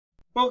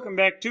Welcome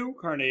back to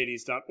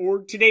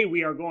Carneades.org. Today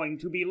we are going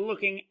to be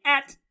looking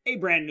at a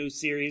brand new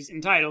series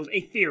entitled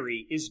A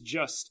Theory is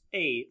Just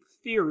a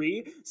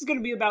Theory. This is going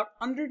to be about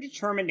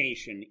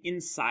underdetermination in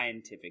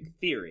scientific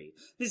theory.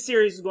 This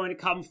series is going to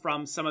come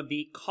from some of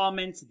the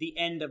comments at the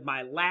end of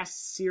my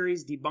last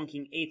series,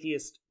 Debunking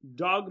Atheist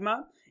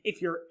Dogma. If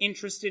you're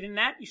interested in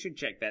that, you should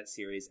check that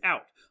series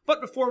out.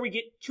 But before we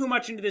get too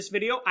much into this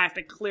video, I have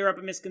to clear up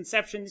a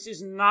misconception. This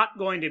is not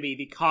going to be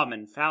the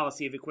common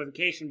fallacy of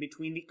equivocation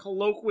between the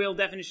colloquial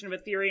definition of a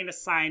theory and a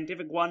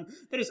scientific one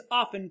that is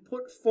often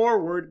put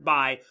forward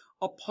by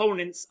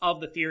opponents of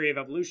the theory of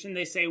evolution.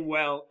 They say,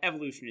 well,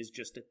 evolution is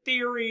just a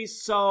theory,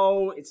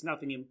 so it's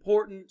nothing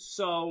important,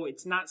 so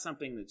it's not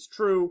something that's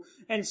true,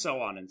 and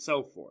so on and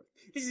so forth.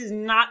 This is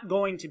not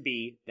going to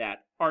be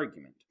that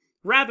argument.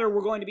 Rather, we're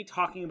going to be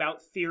talking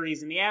about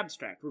theories in the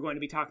abstract. We're going to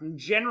be talking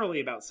generally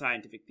about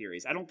scientific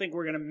theories. I don't think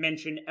we're going to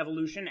mention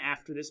evolution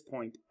after this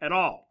point at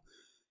all.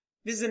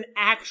 This is an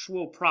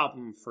actual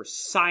problem for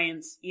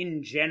science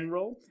in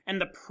general and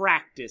the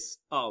practice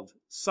of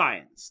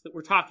science that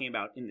we're talking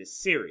about in this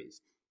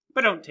series.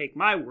 But don't take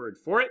my word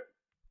for it.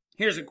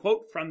 Here's a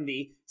quote from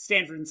the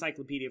Stanford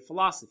Encyclopedia of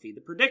Philosophy.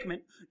 The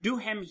predicament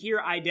Duhem here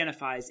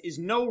identifies is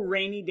no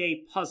rainy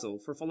day puzzle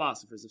for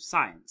philosophers of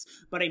science,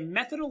 but a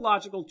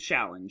methodological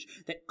challenge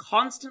that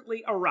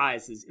constantly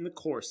arises in the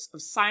course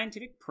of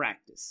scientific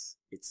practice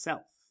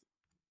itself.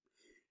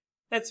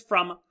 That's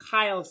from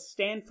Kyle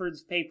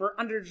Stanford's paper,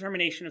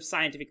 Underdetermination of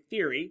Scientific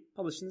Theory,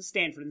 published in the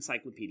Stanford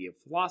Encyclopedia of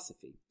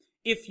Philosophy.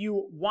 If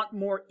you want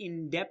more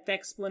in-depth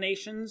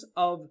explanations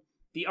of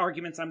the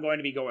arguments I'm going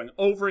to be going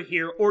over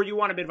here, or you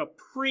want a bit of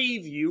a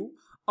preview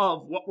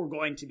of what we're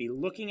going to be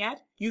looking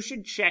at, you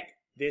should check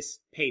this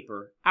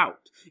paper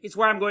out. It's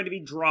where I'm going to be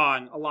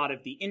drawing a lot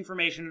of the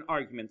information and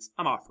arguments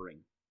I'm offering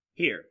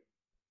here.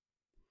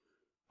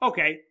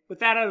 Okay, with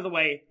that out of the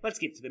way, let's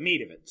get to the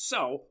meat of it.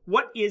 So,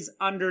 what is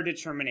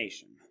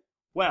underdetermination?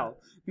 Well,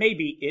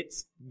 maybe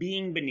it's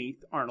being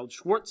beneath Arnold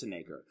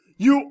Schwarzenegger.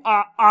 You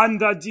are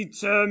under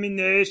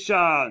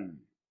determination.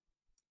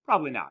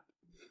 Probably not.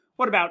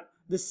 What about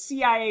the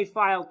CIA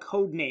file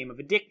code name of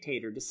a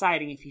dictator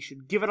deciding if he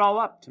should give it all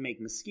up to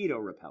make mosquito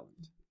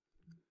repellent?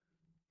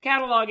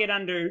 Catalog it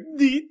under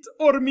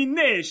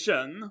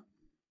determination.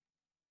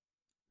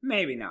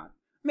 Maybe not.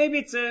 Maybe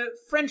it's a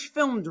French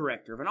film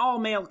director of an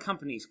all-male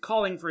company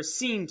calling for a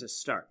scene to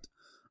start.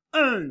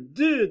 1,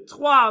 2,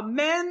 3,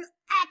 men,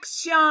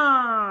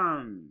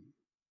 action!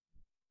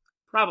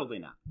 Probably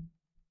not.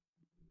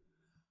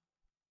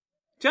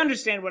 To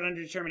understand what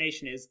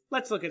underdetermination is,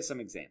 let's look at some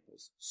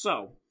examples.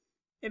 So,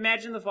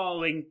 imagine the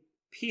following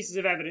pieces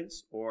of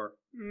evidence, or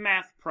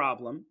math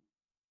problem,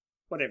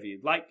 whatever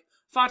you'd like.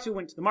 Fatu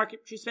went to the market.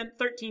 She spent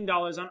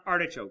 $13 on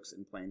artichokes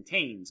and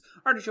plantains.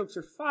 Artichokes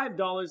are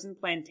 $5 and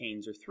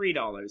plantains are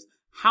 $3.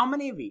 How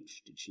many of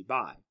each did she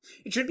buy?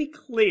 It should be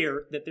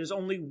clear that there's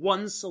only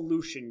one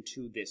solution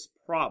to this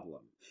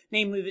problem,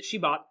 namely that she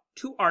bought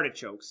 2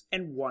 artichokes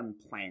and 1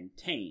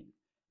 plantain.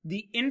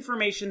 The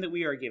information that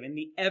we are given,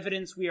 the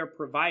evidence we are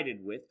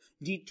provided with,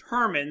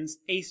 determines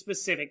a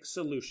specific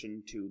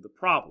solution to the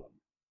problem.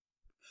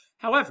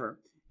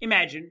 However,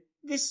 imagine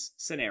this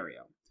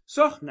scenario.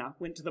 Sohna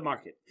went to the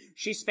market.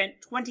 She spent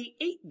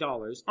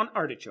 $28 on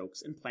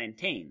artichokes and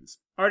plantains.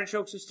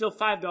 Artichokes are still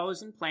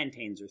 $5 and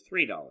plantains are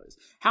 $3.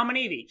 How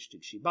many of each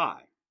did she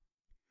buy?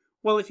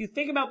 Well, if you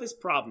think about this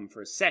problem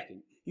for a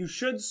second, you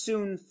should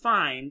soon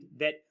find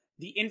that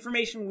the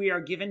information we are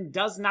given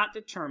does not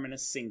determine a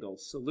single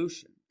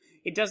solution.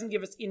 It doesn't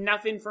give us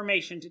enough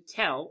information to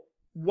tell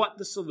what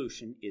the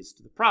solution is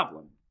to the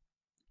problem.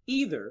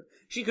 Either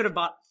she could have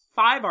bought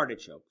 5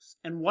 artichokes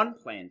and 1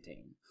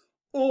 plantain,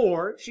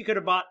 or she could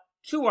have bought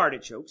 2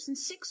 artichokes and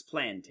 6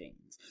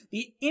 plantains.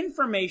 The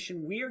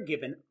information we are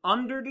given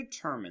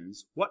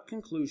underdetermines what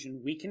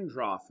conclusion we can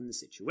draw from the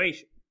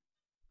situation.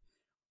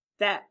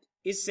 That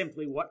is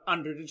simply what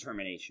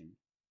underdetermination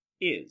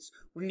is.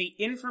 When the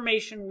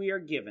information we are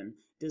given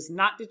does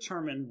not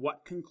determine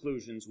what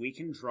conclusions we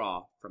can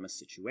draw from a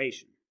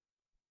situation.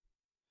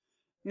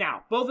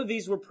 Now, both of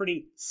these were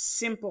pretty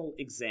simple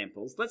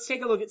examples. Let's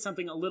take a look at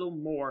something a little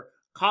more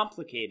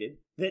complicated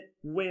that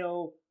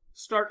will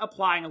start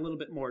applying a little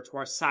bit more to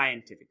our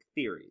scientific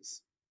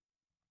theories.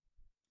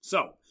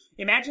 So,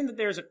 imagine that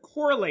there's a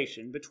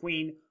correlation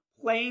between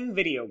playing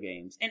video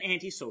games and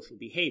antisocial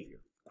behavior.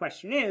 The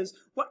question is,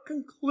 what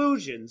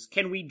conclusions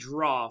can we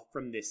draw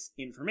from this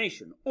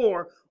information?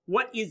 Or,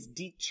 what is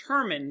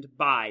determined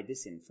by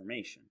this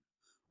information?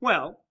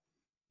 Well,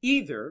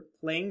 either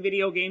playing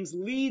video games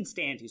leads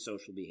to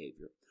antisocial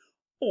behavior,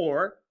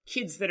 or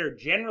kids that are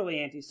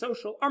generally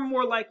antisocial are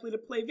more likely to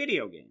play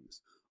video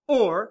games.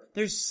 Or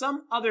there's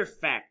some other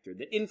factor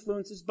that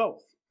influences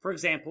both. For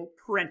example,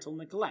 parental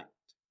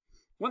neglect.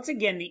 Once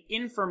again, the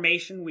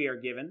information we are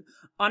given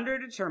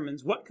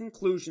underdetermines what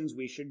conclusions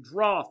we should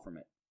draw from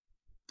it.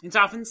 It's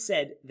often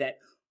said that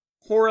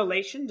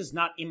correlation does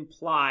not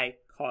imply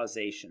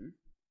causation.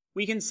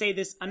 We can say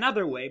this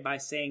another way by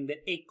saying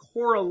that a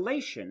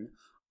correlation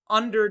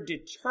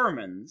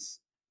underdetermines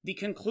the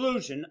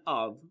conclusion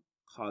of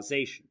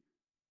causation.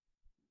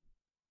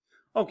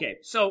 Okay,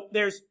 so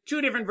there's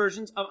two different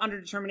versions of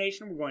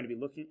underdetermination we're going to be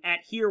looking at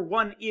here.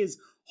 One is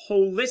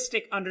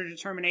holistic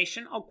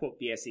underdetermination. I'll quote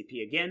the SEP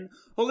again.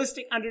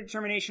 Holistic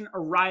underdetermination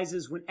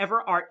arises whenever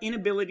our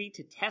inability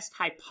to test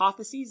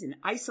hypotheses in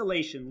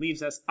isolation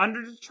leaves us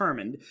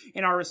underdetermined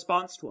in our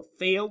response to a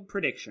failed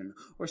prediction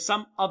or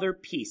some other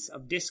piece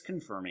of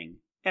disconfirming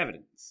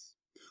evidence.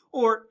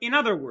 Or, in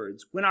other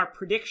words, when our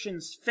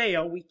predictions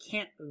fail, we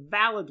can't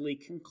validly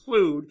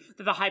conclude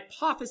that the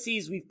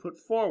hypotheses we've put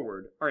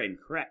forward are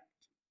incorrect.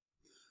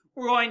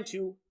 We're going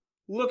to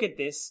look at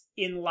this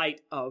in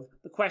light of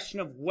the question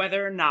of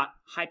whether or not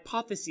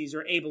hypotheses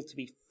are able to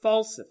be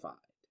falsified.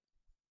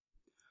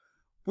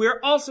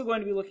 We're also going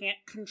to be looking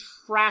at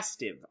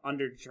contrastive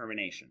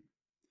underdetermination.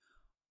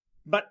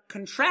 But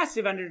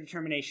contrastive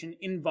underdetermination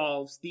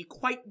involves the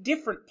quite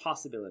different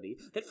possibility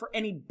that for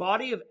any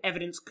body of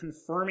evidence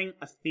confirming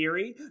a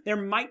theory,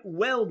 there might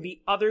well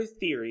be other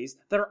theories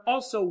that are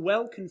also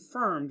well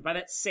confirmed by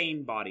that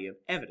same body of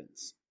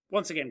evidence.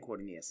 Once again,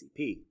 quoting the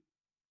SEP.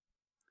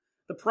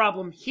 The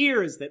problem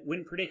here is that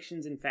when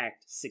predictions in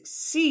fact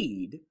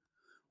succeed,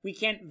 we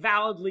can't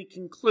validly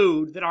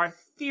conclude that our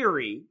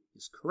theory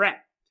is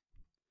correct.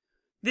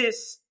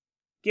 This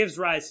gives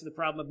rise to the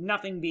problem of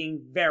nothing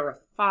being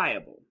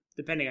verifiable,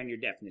 depending on your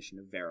definition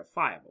of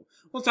verifiable.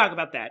 We'll talk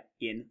about that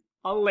in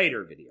a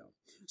later video.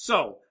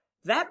 So,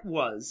 that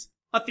was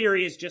a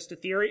theory is just a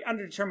theory,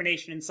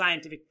 underdetermination in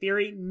scientific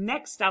theory.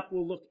 Next up,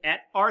 we'll look at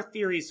are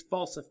theories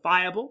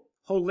falsifiable,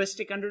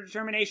 holistic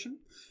underdetermination.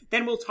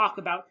 Then we'll talk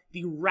about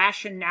the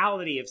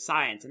rationality of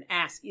science and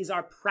ask, is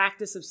our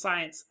practice of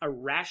science a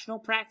rational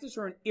practice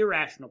or an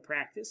irrational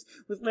practice?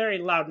 With Larry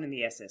Loudon in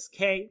the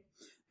SSK.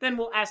 Then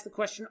we'll ask the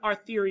question, are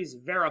theories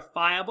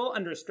verifiable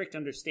under a strict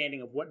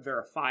understanding of what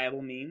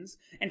verifiable means?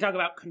 And talk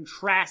about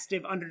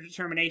contrastive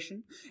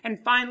underdetermination.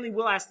 And finally,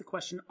 we'll ask the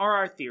question, are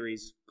our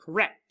theories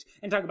correct?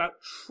 And talk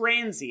about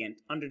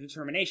transient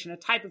underdetermination, a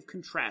type of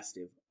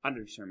contrastive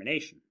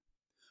underdetermination.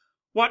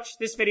 Watch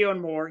this video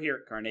and more here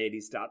at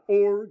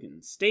Carneades.org,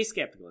 and stay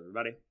skeptical,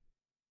 everybody.